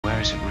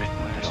is it written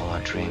that all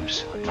our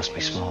dreams must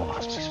be small?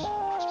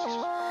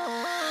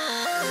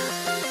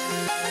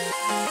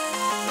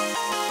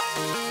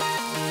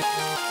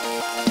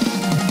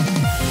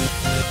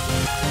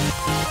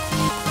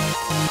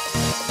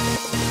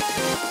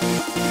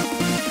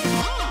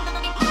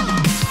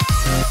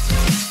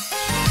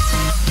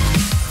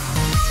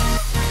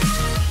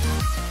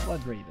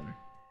 Blood Raven.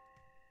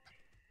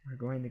 We're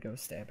going to go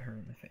stab her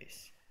in the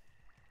face.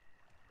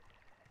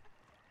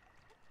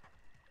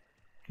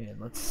 Okay,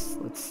 let's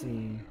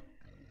see.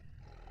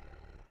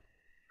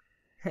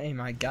 Hey,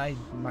 my guy,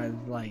 my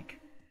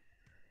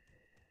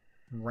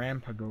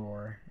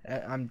Rampagore.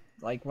 I'm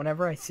like,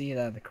 whenever I see it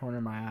out of the corner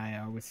of my eye,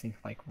 I always think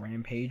like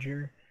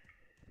Rampager,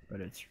 but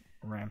it's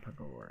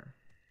Rampagore.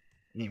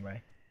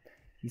 Anyway,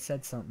 he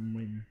said something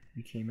when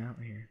we came out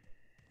here.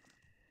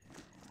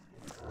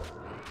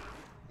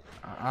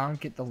 I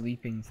don't get the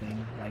leaping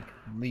thing, like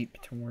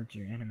leap towards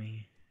your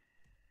enemy.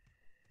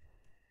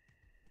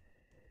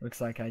 Looks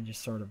like I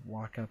just sort of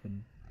walk up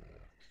and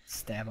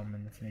stab him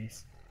in the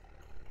face.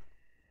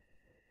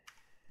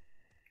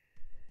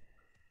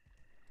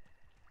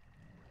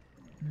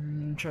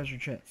 Treasure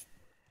chest.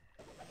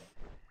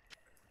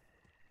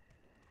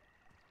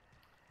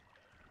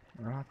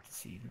 We're off to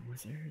see the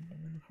wizard, the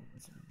wonderful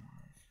Wizard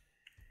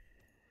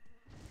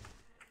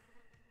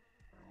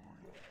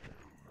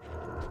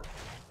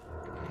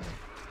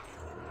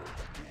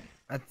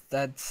of Oz.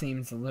 That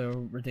seems a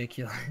little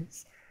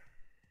ridiculous.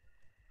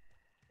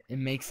 It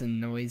makes a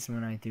noise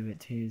when I do it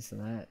too, so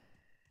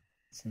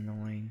that's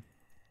annoying.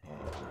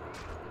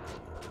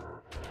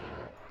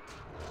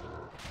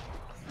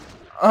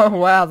 Oh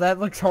wow, that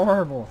looks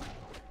horrible.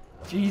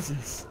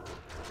 Jesus.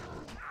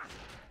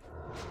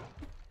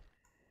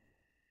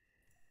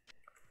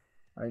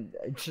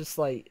 It's just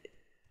like,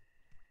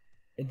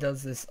 it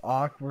does this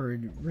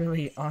awkward,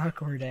 really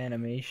awkward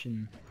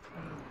animation.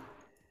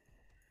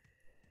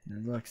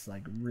 It looks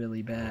like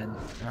really bad.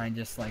 And I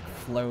just like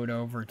float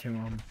over to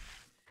him.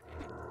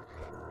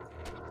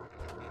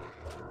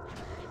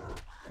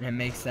 And it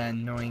makes that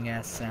annoying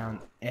ass sound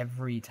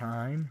every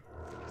time.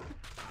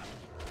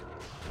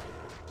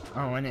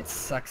 Oh, and it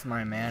sucks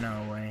my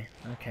mana away.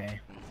 Okay.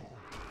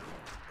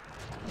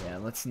 Yeah,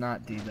 let's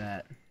not do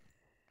that.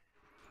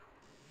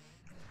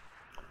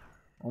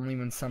 Only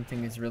when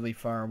something is really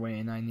far away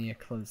and I need to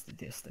close the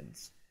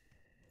distance.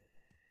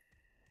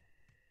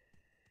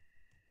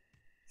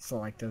 So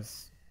like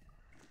those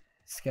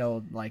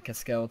like a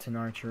skeleton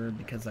archer,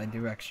 because I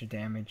do extra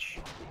damage,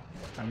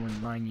 I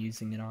wouldn't mind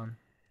using it on.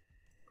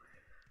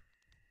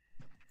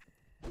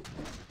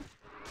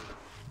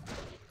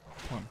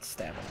 Come on,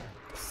 stab him.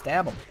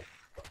 Stab him!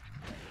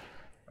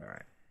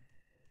 Alright.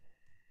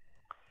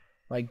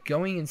 Like,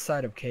 going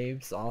inside of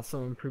caves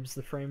also improves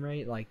the frame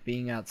rate. Like,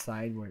 being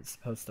outside where it's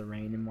supposed to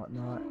rain and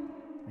whatnot.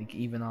 Like,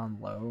 even on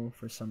low,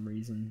 for some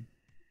reason,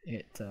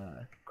 it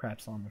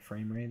craps on the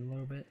frame rate a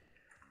little bit.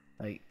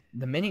 Like,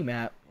 the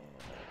mini-map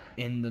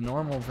in the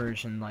normal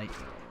version, like,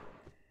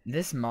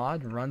 this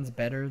mod runs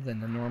better than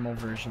the normal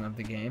version of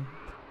the game.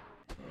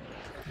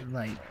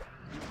 Like,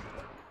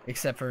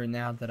 except for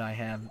now that I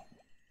have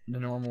the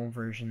normal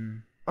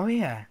version. Oh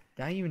yeah,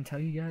 did I even tell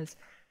you guys?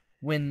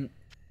 When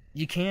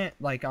you can't,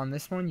 like on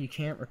this one, you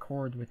can't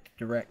record with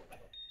direct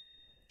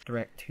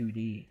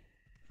 2D.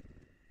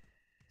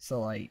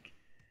 So like,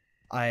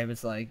 I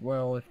was like,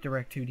 well, if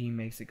direct 2D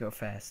makes it go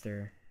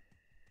faster,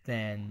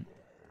 then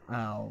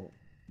I'll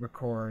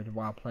record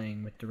while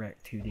playing with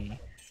direct 2D.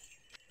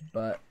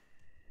 But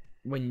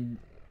when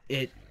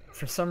it,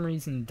 for some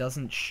reason,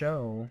 doesn't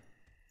show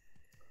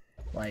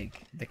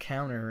like the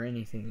counter or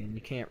anything, and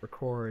you can't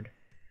record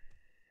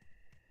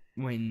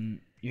when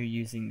you're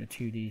using the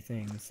 2D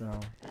thing, so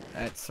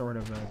that's sort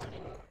of a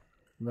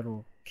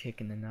little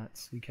kick in the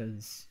nuts,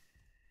 because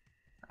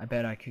I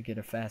bet I could get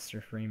a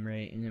faster frame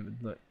rate and it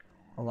would look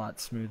a lot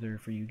smoother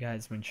for you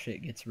guys when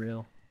shit gets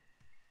real.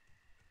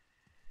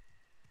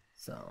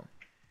 So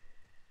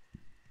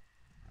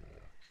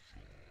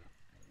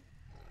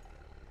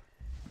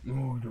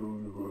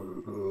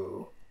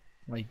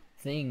like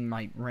thing,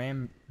 my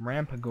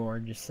Rampagore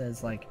just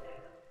says like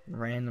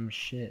random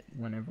shit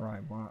whenever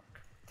I walk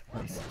to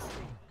places.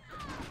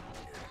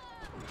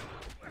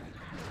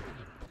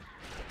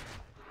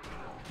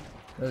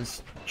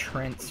 Those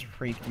Trents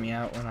freaked me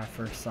out when I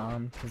first saw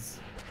them, cause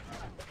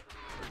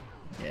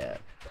yeah,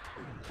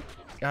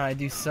 God, I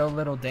do so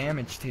little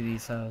damage to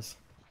these hoes.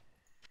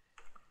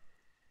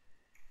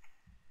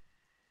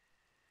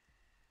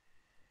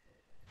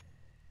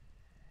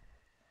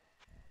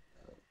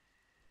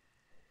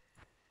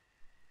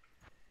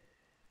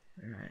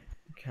 Alright,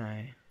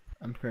 okay.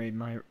 Upgrade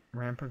my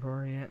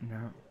Rampagore yet?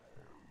 No.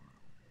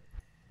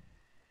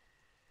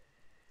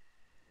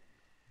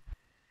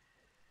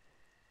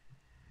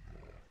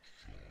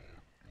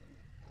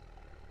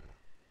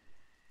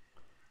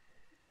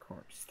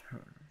 Corpse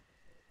toner.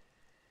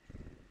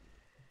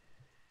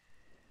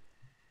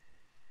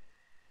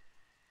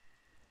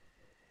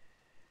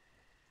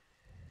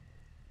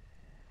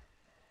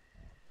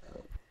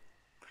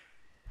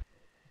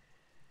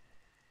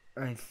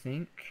 I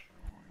think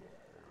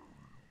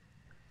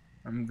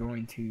I'm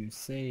going to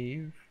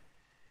save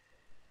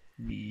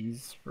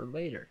these for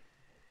later,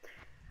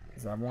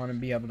 because I want to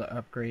be able to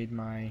upgrade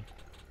my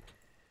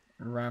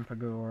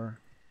Rampagor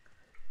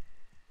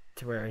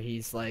to where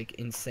he's like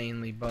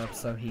insanely buff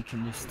so he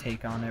can just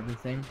take on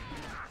everything.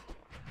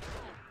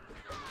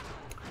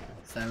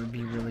 So that would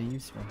be really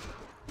useful.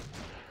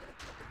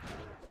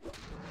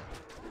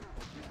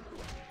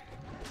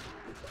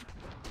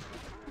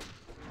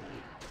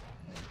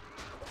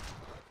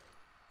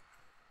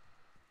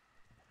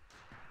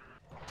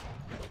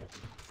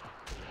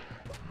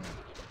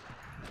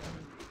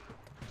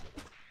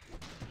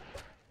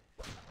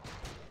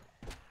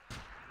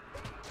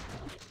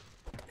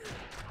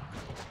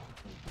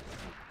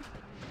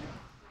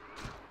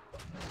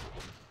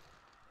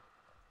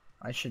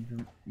 I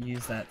should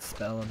use that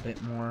spell a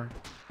bit more.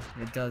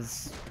 It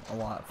does a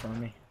lot for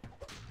me.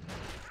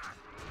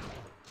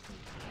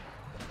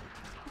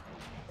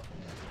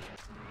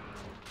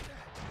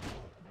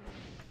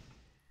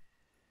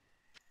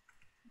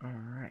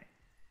 Alright.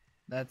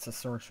 That's a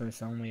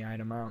sorceress only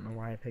item. I don't know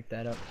why I picked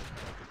that up.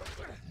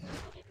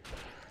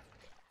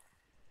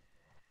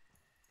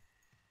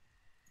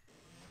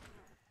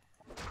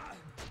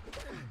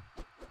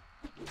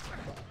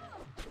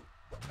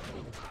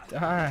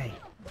 Die!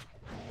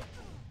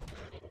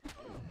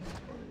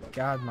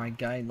 God, my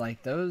guy,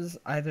 like those,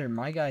 either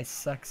my guy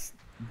sucks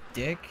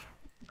dick,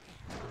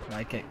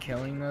 like at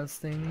killing those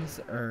things,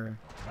 or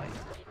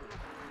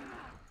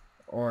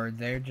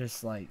they're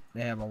just like,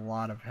 they have a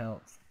lot of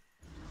health.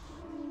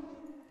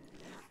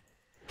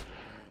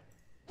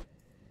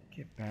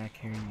 Get back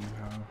here, you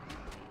hoe.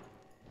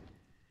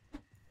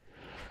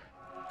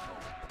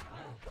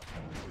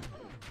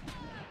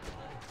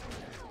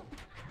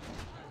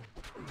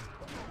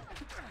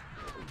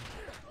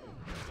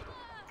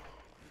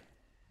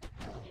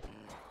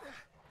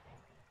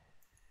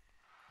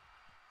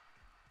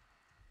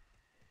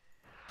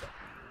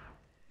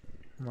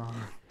 Come on.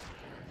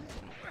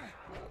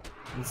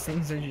 These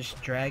things are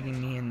just dragging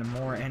me into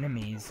more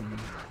enemies, and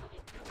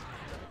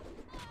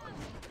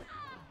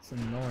it's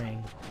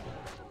annoying.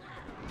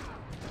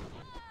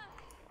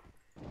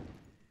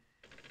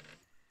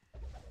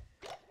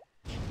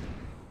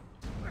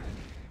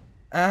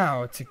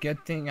 Ow, it's a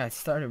good thing I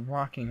started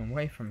walking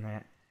away from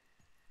that.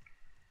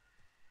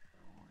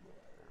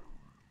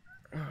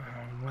 Oh,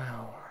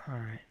 well,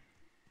 alright.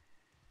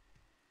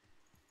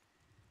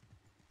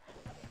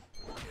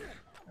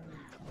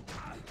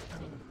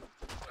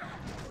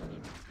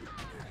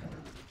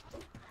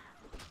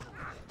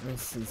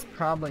 This is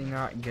probably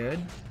not good.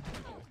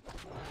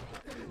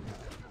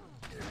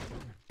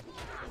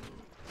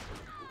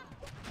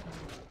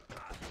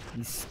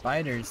 These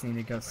spiders need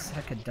to go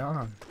suck a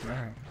dong.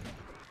 Alright.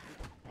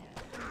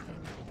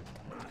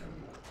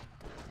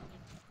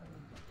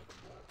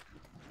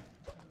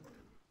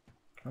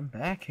 Come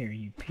back here,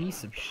 you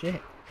piece of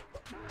shit.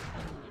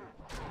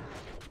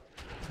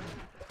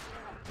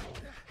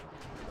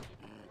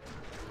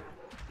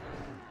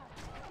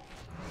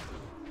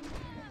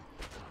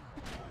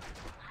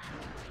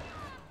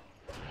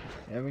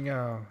 There we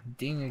go.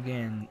 Ding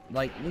again.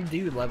 Like, you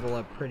do level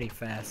up pretty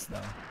fast,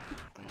 though.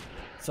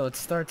 So it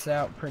starts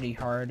out pretty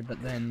hard,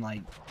 but then,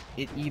 like,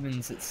 it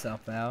evens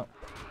itself out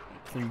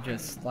through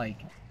just, like,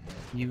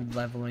 you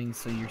leveling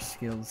so your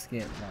skills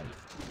get,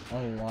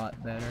 like, a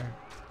lot better.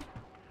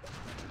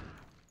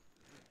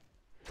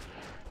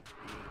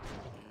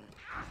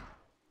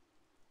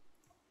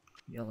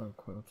 Yellow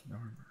quilted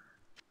armor.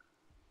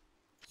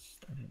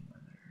 Studded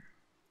leather.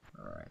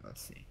 Alright,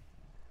 let's see.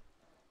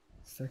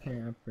 Still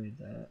can't upgrade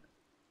that.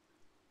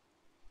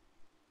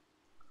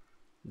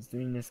 Does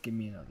doing this give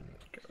me another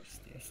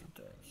ghost? Yes, it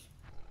does.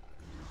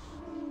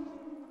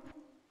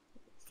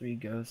 3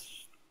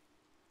 ghosts.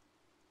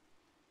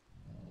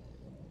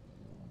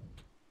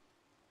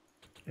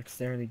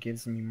 Dexterity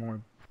gives me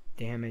more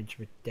damage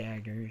with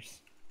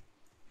daggers.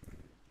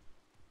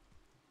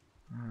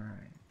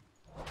 Alright.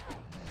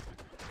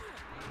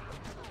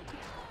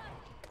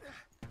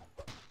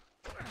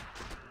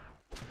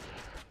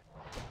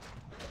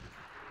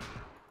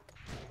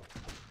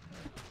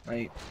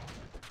 Like,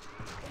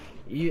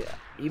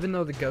 even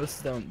though the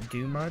ghosts don't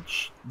do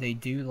much, they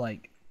do,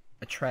 like,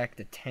 attract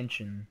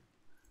attention.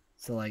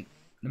 So, like,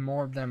 the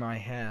more of them I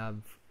have,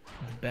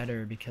 the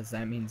better, because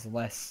that means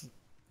less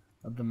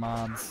of the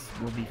mobs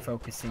will be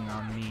focusing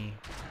on me.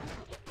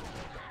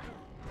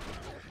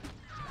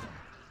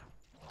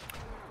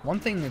 One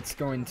thing that's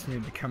going to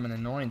become an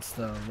annoyance,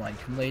 though, like,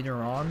 later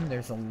on,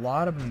 there's a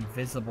lot of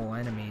invisible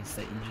enemies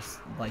that you just,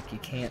 like, you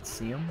can't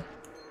see them.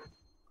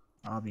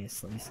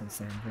 Obviously, since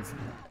they're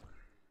invisible.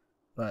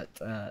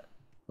 But,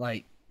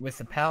 like, with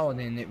the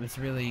Paladin, it was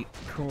really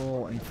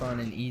cool and fun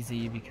and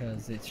easy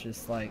because it's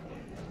just like,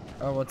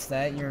 oh, what's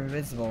that? You're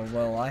invisible.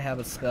 Well, I have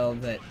a spell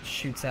that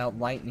shoots out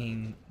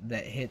lightning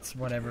that hits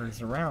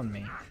whatever's around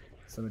me.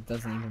 So it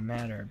doesn't even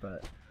matter,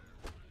 but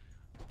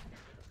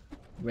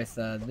with,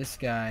 this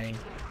guy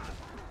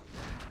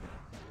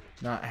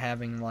not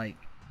having, like,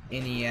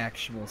 any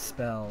actual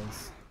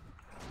spells,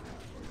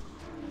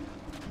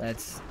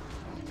 that's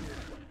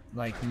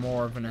like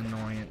more of an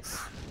annoyance.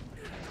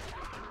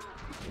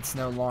 It's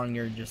no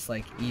longer just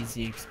like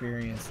easy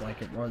experience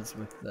like it was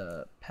with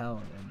the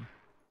paladin.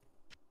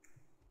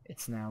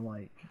 It's now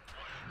like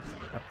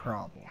a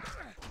problem.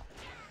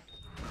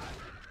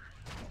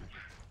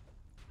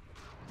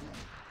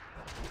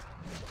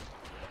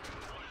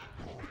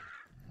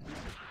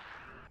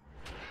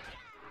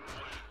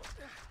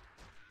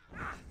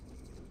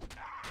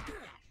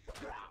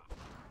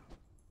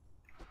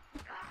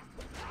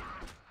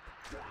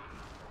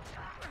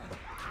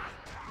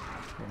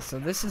 So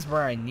this is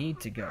where I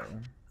need to go,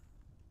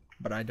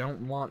 but I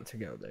don't want to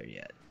go there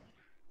yet,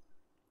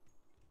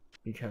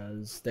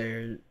 because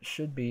there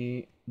should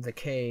be the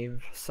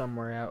cave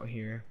somewhere out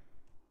here,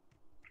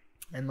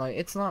 and like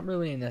it's not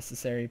really a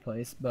necessary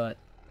place, but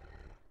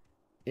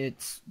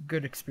it's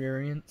good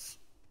experience,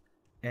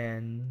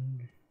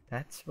 and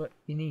that's what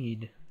you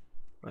need.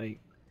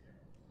 Like,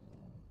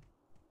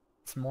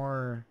 it's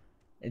more,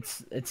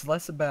 it's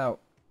less about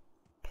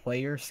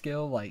player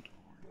skill. Like,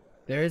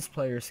 there is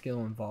player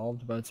skill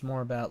involved, but it's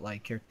more about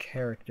like your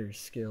character's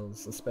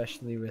skills,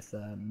 especially with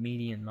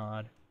median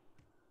mod.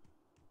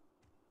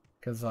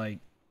 Cause like,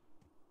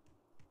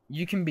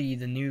 you can be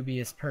the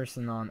newbiest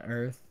person on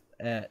Earth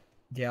at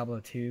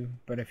Diablo 2,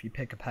 but if you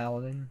pick a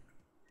paladin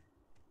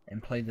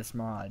and play this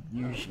mod,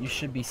 you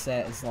should be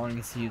set as long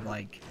as you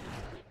like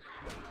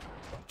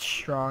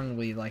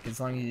strongly, like as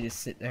long as you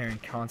just sit there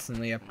and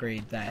constantly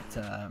upgrade that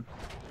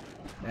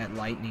that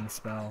lightning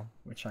spell,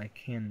 which I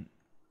can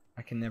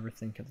never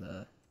think of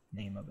the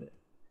name of it,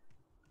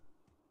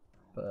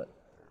 but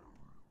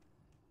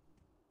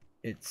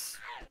it's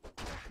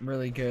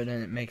really good,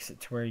 and it makes it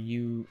to where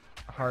you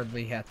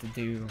hardly have to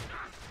do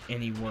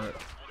any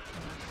work.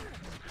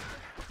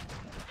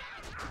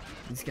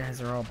 These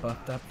guys are all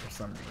buffed up for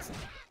some reason.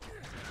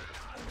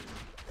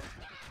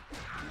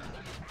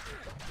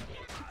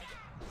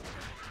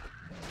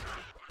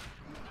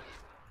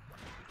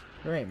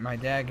 Great, my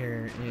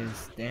dagger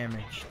is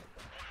damaged.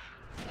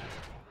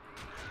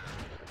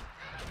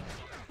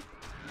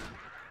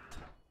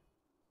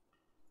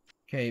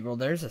 Okay, well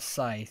there's a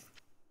scythe,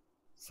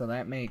 so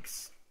that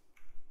makes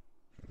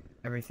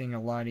everything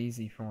a lot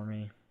easier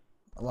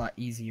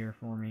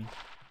for me.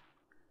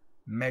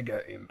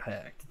 Mega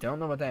impact. Don't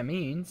know what that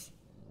means,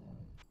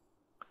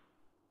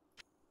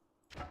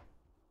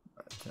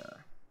 but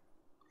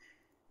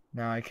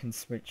now I can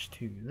switch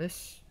to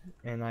this,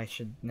 and I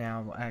should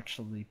now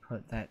actually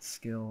put that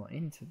skill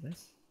into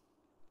this,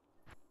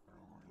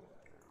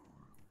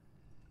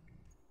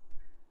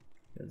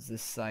 because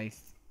this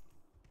scythe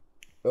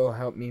will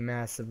help me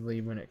massively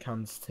when it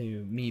comes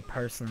to me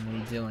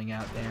personally dealing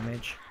out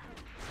damage.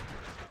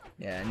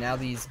 Yeah, now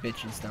these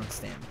bitches don't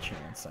stand a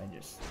chance. I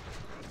just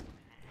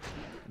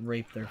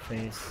rape their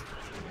face.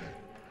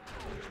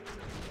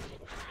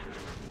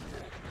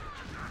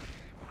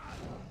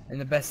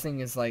 And the best thing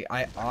is, like,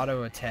 I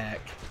auto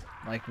attack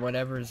like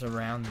whatever's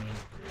around me.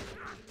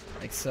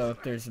 Like, so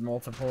if there's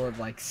multiple, it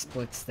like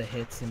splits the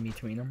hits in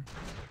between them.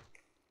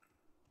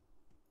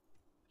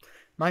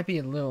 Might be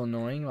a little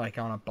annoying, like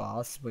on a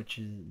boss, which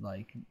is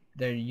like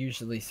they're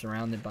usually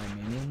surrounded by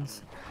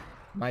minions.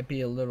 Might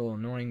be a little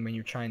annoying when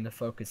you're trying to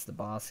focus the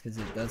boss, because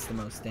it does the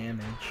most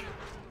damage,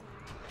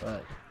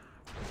 but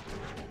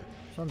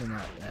something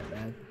not that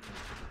bad.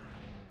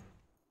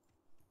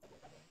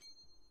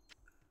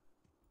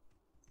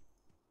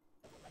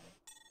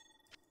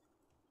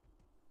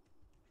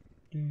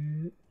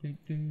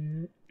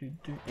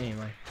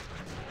 Anyway,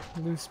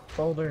 loose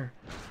boulder.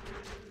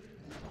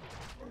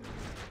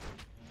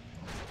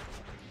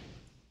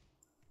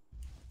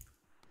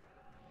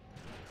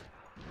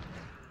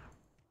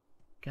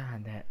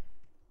 God, that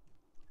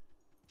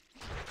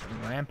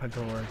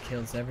Rampagore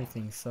kills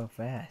everything so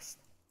fast.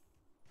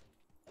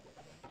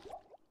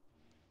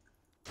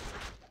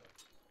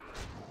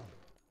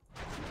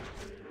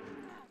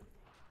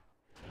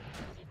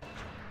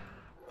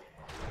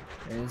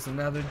 There's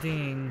another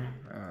Dean.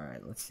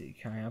 Alright, let's see.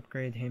 Can I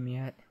upgrade him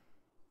yet?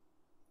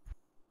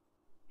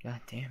 God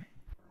damn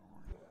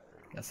it.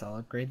 Guess I'll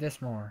upgrade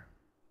this more.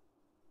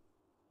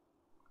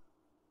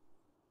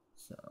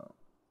 So,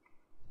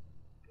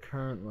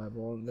 current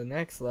level. The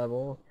next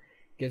level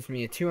gives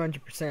me a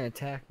 200%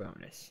 attack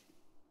bonus.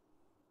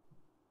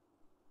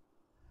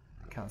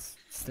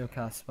 Still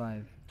costs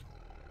 5.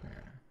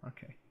 Yeah,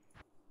 okay.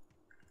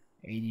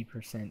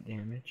 80%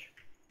 damage.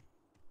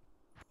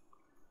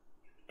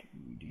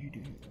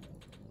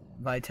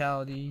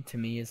 Vitality to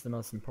me is the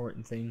most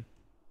important thing,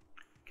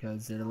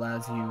 because it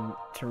allows you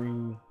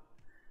to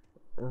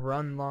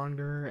run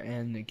longer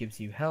and it gives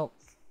you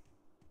health.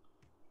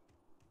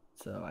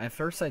 So at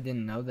first I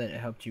didn't know that it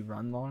helped you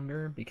run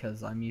longer,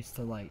 because I'm used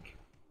to like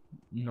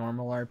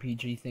normal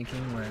RPG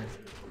thinking where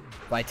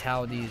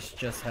vitality is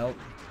just health,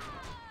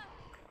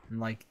 and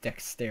like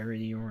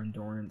dexterity or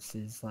endurance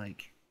is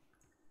like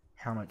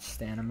how much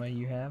stamina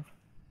you have.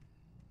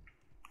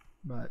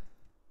 But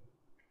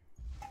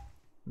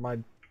my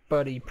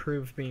buddy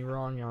proved me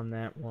wrong on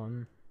that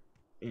one.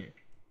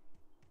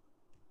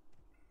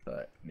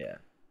 But yeah.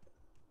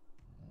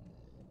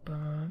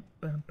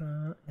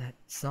 That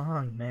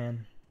song,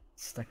 man,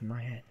 it's stuck in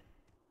my head.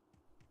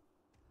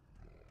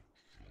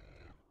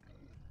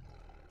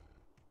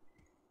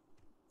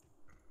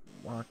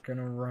 Walking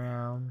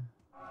around,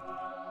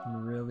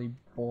 really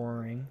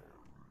boring.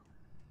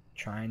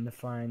 Trying to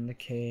find the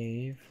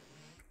cave.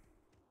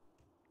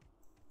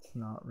 It's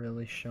not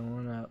really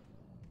showing up.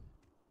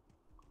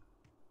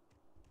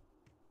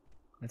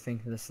 I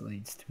think this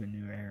leads to a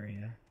new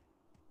area.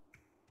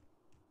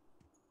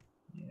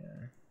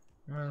 Yeah.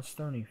 Well,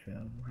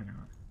 Stonyfield, why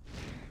not?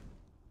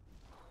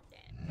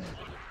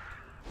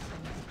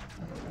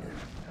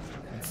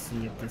 Let's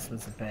see if this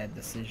was a bad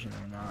decision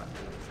or not.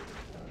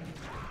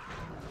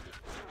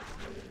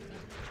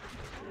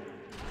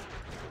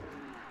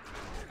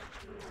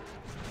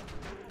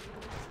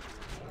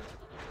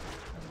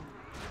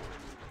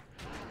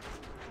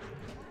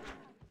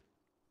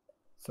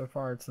 So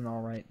far, it's an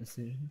alright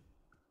decision.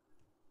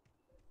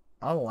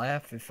 I'll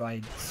laugh if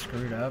I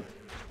screwed up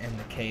and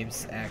the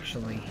cave's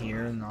actually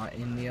here, not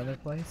in the other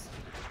place.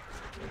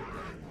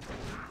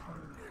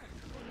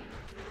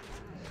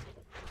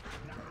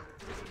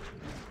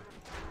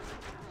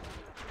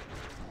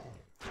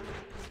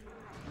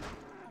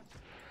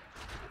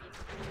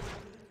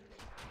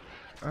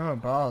 Oh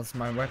balls,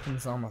 my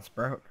weapon's almost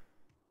broke.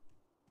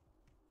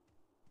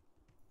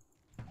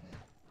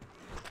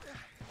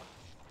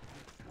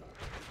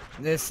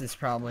 This is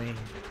probably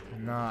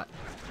not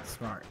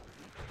smart.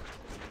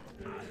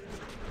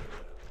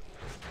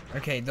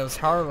 Okay, those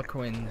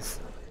Harlequins.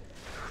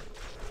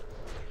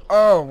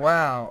 Oh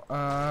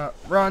wow.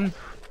 Run!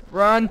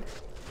 Run!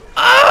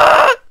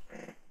 Ah!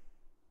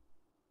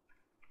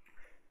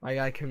 My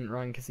guy couldn't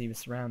run because he was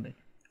surrounded.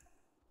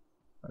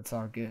 That's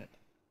all good.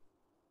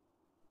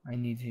 I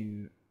need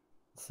to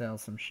sell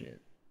some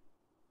shit.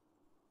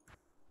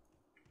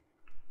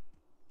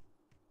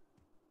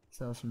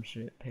 Sell some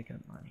shit, pick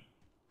up money.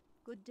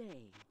 Good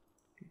day.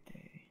 Good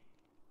day.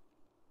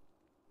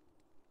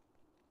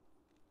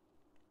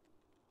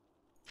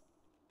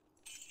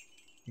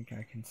 I think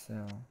I can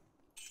sell.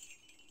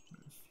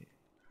 Let's see.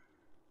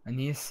 I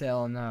need to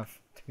sell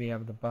enough to be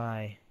able to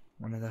buy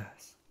one of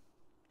those.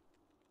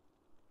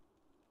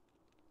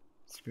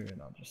 Screw it,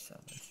 I'll just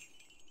sell this.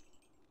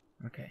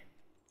 Okay.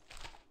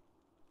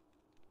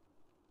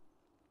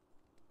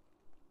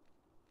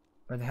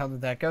 Where the hell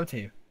did that go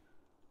to?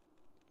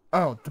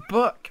 Oh, the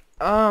book!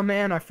 Oh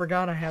man, I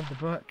forgot I have the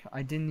book.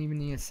 I didn't even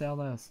need to sell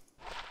those.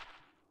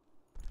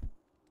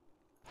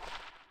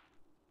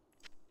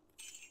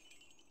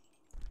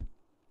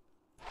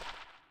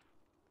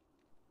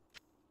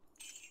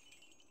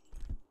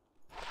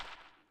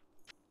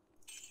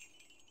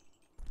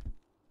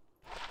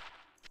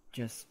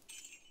 Just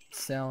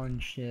selling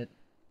shit.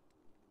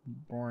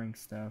 Boring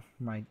stuff.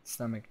 My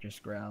stomach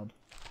just growled.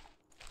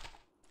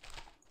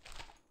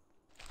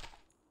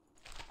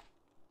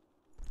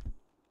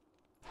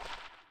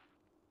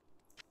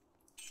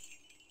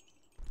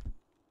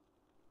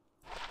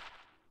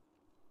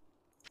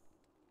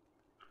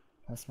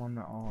 +1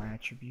 to all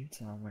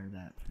attributes. I'll wear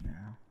that for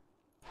now.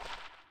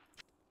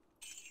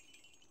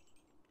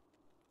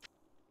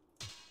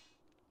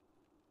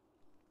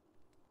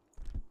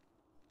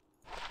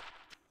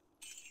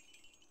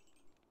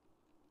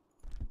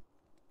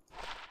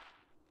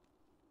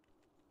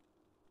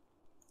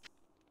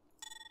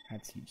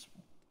 That's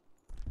useful.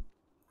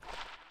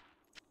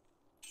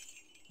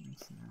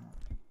 It's not.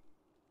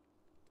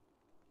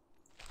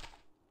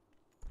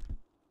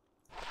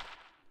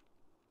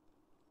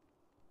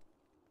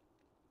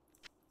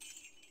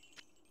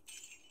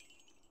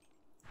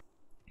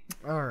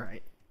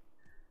 Alright.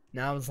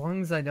 Now, as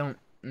long as I don't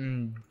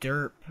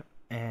derp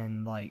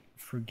and, like,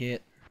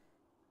 forget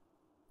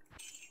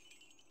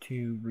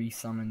to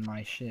resummon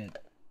my shit,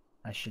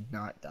 I should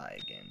not die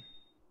again.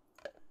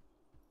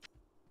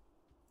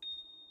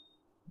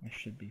 I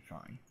should be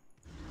fine.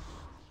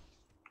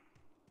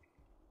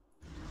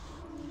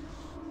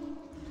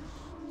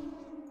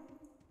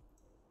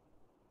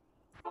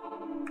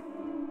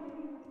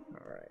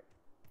 Alright.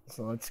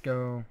 So let's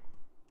go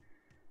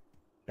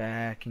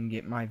back and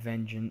get my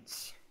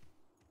vengeance.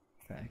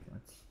 In fact,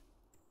 let's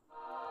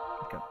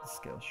pick up the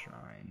skill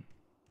shrine.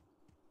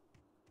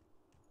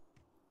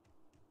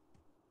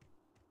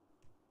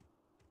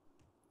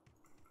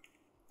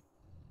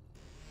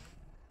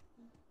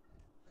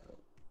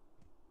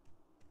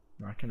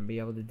 I'm not going to be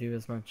able to do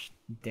as much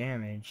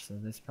damage, so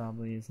this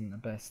probably isn't the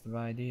best of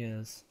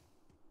ideas.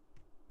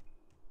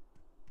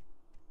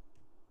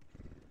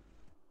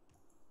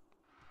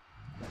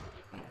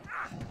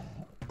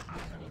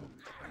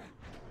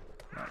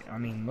 Right, I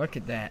mean, look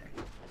at that.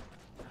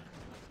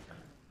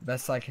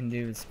 Best I can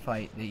do is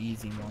fight the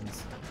easy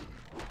ones.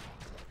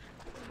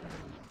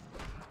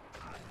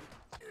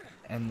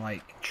 And,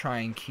 like, try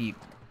and keep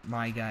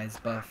my guys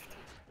buffed.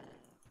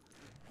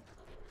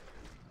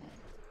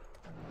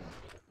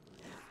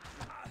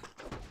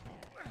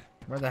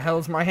 Where the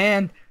hell's my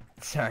hand?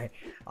 Sorry,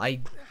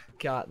 I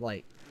got,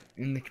 like,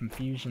 in the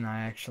confusion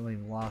I actually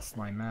lost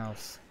my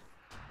mouse.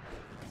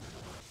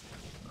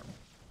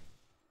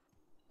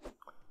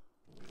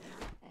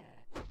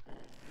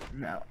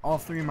 Now, all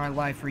 3 of my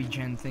life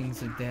regen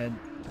things are dead.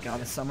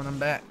 Gotta summon them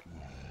back.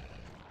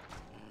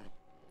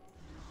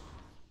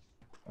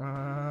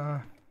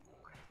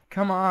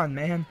 Come on,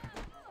 man.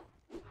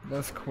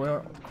 Those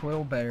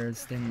quill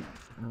bears didn't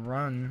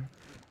run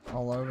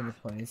all over the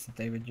place. If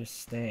they would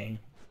just stay.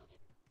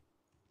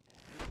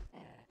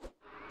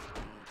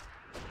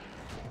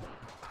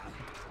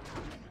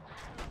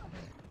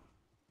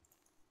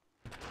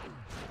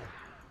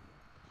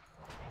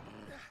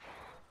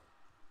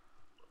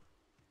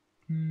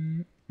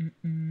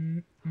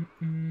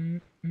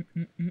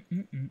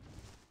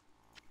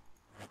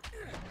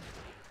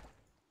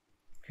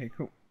 Okay,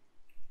 cool.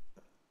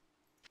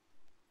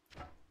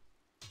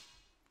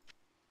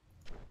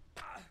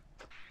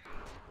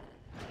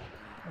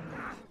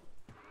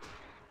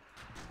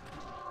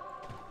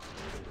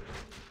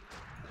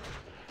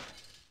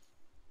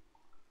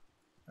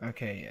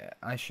 Okay, yeah,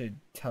 I should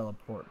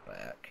teleport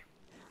back.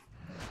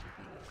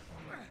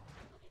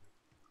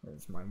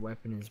 Because my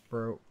weapon is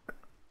broke.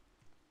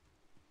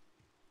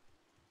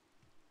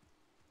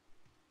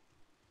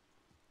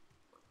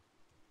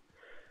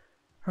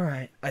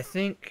 Alright, I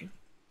think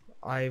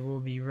I will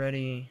be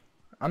ready.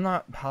 I'm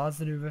not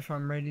positive if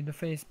I'm ready to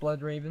face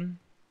Bloodraven,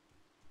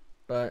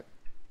 but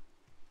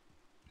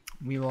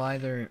we will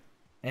either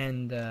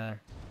end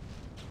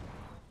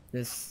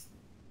this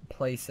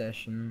play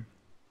session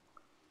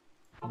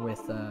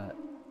with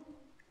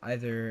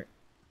either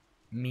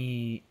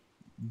me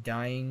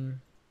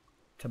dying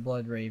to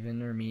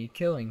Bloodraven or me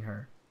killing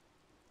her.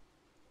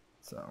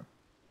 So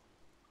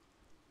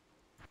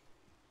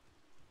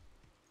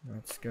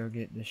let's go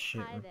get this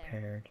shit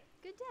repaired.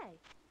 Good day.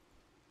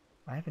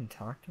 I haven't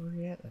talked to her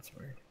yet? That's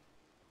weird.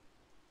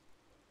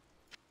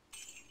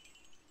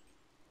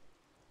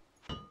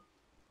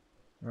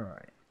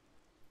 Alright.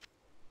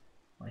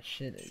 My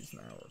shit is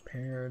now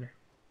repaired.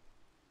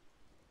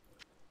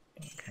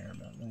 Don't care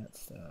about that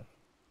stuff.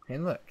 Hey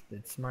look,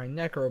 it's my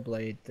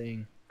Necroblade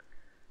thing.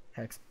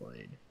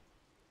 Hexblade.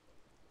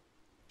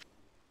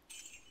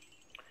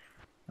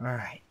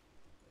 Alright.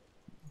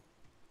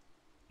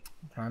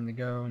 Time to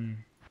go and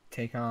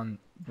take on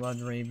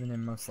Bloodraven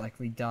and most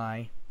likely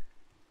die.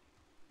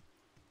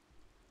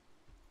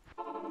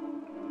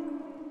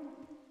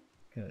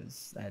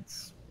 Because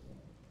that's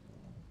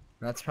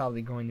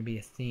probably going to be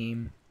a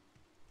theme.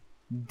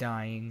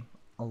 Dying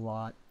a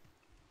lot.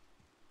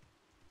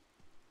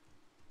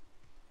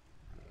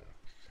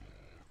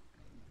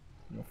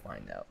 We'll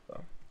find out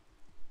though.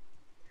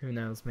 Who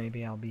knows,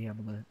 maybe I'll be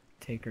able to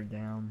take her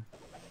down.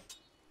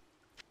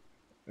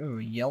 Ooh,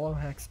 yellow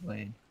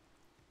hexblade.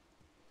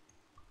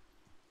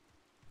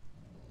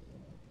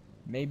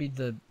 Maybe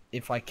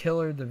if I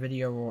kill her, the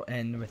video will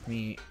end with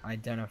me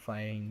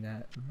identifying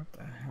that. What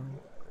the hell?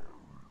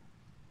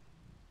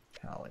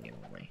 Tally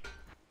only.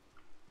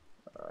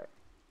 Alright.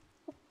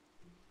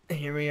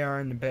 Here we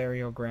are in the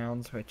burial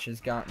grounds, which has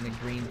gotten a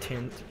green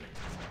tint.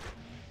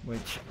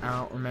 Which I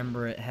don't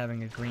remember it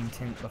having a green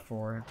tint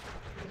before.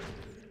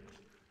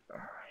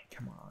 Alright,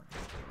 come on.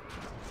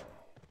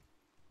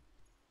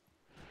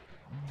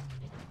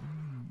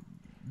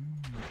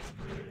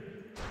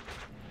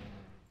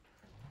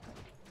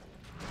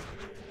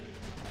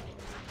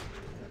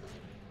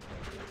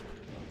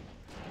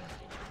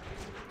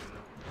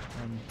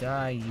 And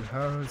die, you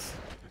hoes.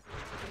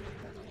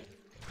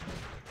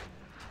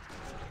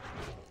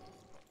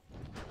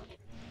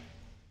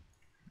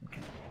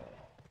 Okay.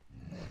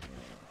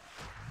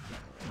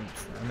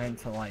 Oops, I meant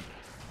to like...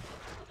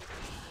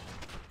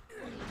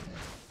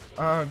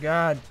 Oh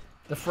god,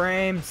 the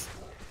frames!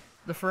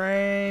 The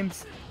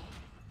frames!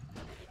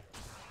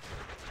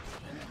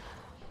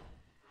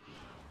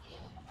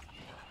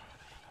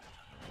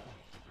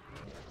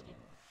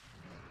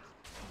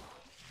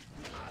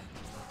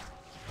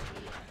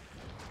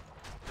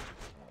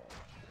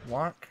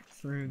 Walk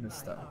through the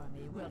stuff.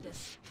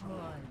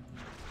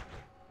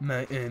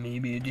 My army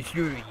will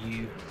destroy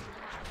you.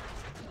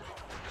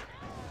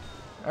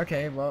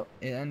 Okay, well,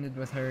 it ended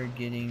with her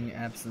getting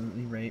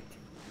absolutely raped.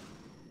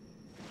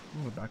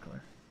 Ooh, a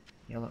buckler.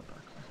 Yellow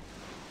buckler.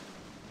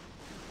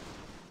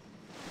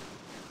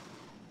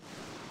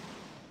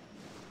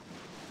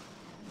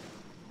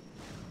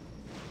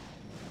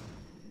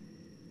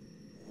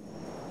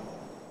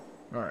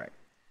 Alright.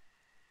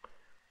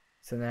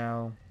 So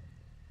now...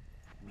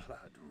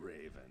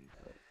 Bloodraven.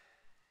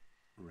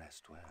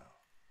 Rest well.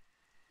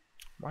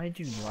 Why did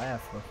you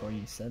laugh before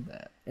you said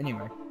that?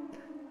 Anyway.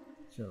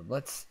 So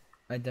let's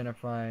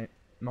identify...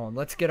 Well,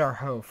 let's get our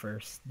hoe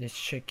first. This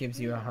chick gives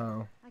you a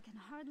hoe. I can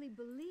hardly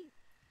believe.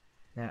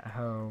 That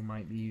hoe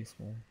might be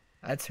useful.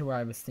 That's who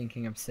I was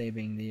thinking of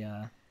saving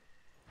the,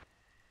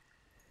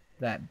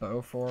 that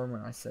bow for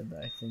when I said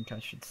that I think I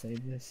should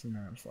save this, and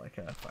I was like,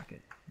 fuck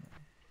it.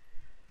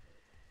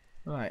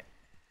 Alright.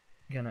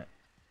 Gonna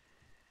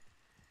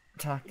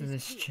talk to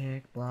this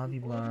chick, blah blah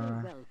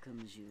blah.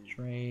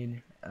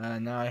 Trade.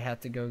 Now I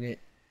have to go get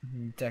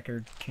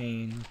Deckard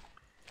Cain,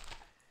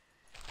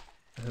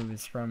 who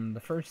is from the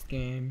first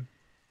game.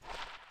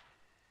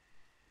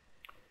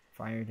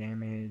 Fire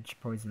damage,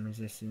 poison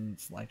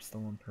resistance, life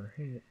stolen per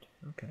hit.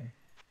 Okay.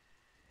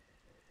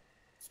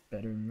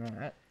 better than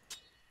that.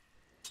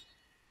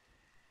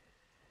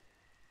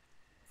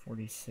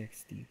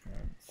 46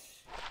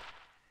 defense.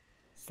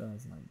 Still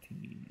has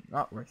 19.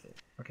 Not worth it.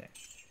 Okay.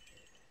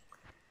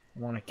 I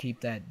want to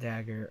keep that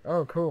dagger.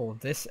 Oh, cool.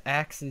 This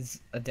axe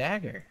is a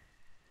dagger.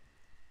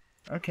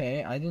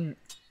 Okay, I didn't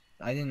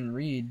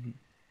read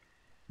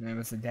it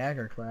was a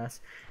dagger class.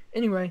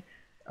 Anyway,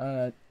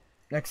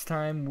 next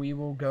time we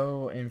will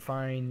go and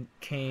find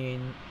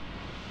Cain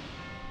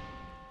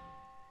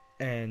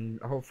and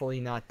hopefully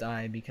not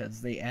die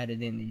because they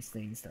added in these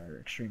things that are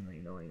extremely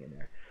annoying in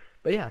there.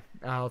 But yeah,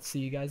 I'll see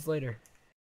you guys later.